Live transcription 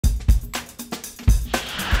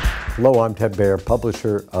Hello, I'm Ted Baer,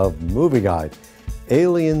 publisher of Movieguide.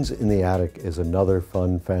 Aliens in the Attic is another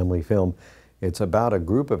fun family film. It's about a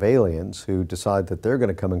group of aliens who decide that they're going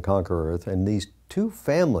to come and conquer Earth, and these two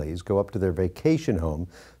families go up to their vacation home.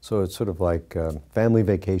 So it's sort of like family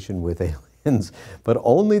vacation with aliens, but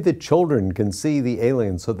only the children can see the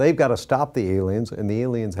aliens. So they've got to stop the aliens, and the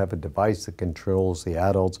aliens have a device that controls the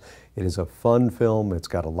adults. It is a fun film. It's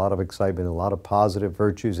got a lot of excitement, a lot of positive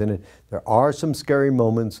virtues in it. There are some scary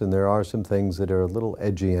moments, and there are some things that are a little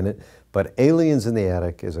edgy in it, but Aliens in the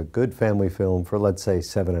Attic is a good family film for, let's say,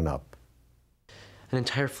 7 and up. An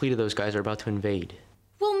entire fleet of those guys are about to invade.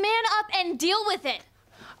 Well, man up and deal with it.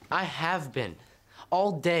 I have been.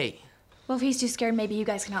 All day. Well, if he's too scared, maybe you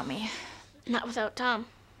guys can help me. Not without Tom.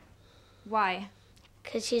 Why?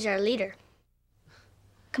 'Cause he's our leader.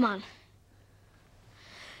 Come on.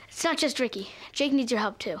 It's not just Ricky. Jake needs your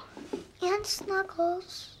help, too. And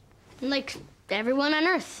Snuggles. And, like, everyone on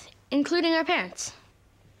Earth, including our parents.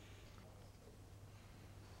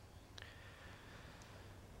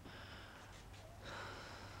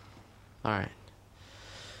 All right.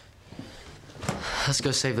 Let's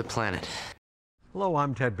go save the planet. Hello,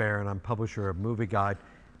 I'm Ted Baer, and I'm publisher of Movieguide.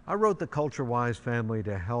 I wrote The Culture-Wise Family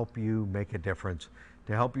to help you make a difference,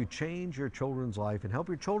 to help you change your children's life and help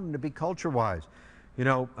your children to be culture-wise. You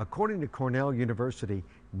know, according to Cornell University,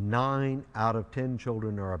 9 out of 10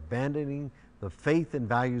 children are abandoning the faith and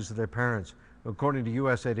values of their parents. According to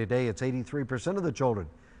USA Today, it's 83% of the children.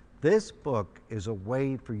 This book is a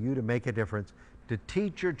way for you to make a difference, to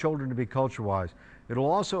teach your children to be culture-wise. It'll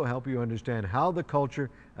also help you understand how the culture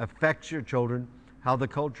affects your children, how the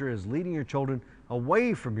culture is leading your children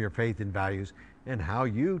away from your faith and values, and how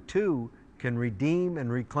you too can redeem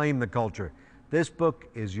and reclaim the culture. This book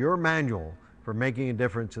is your manual for making a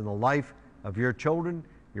difference in the life of your children,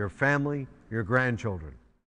 your family, your grandchildren.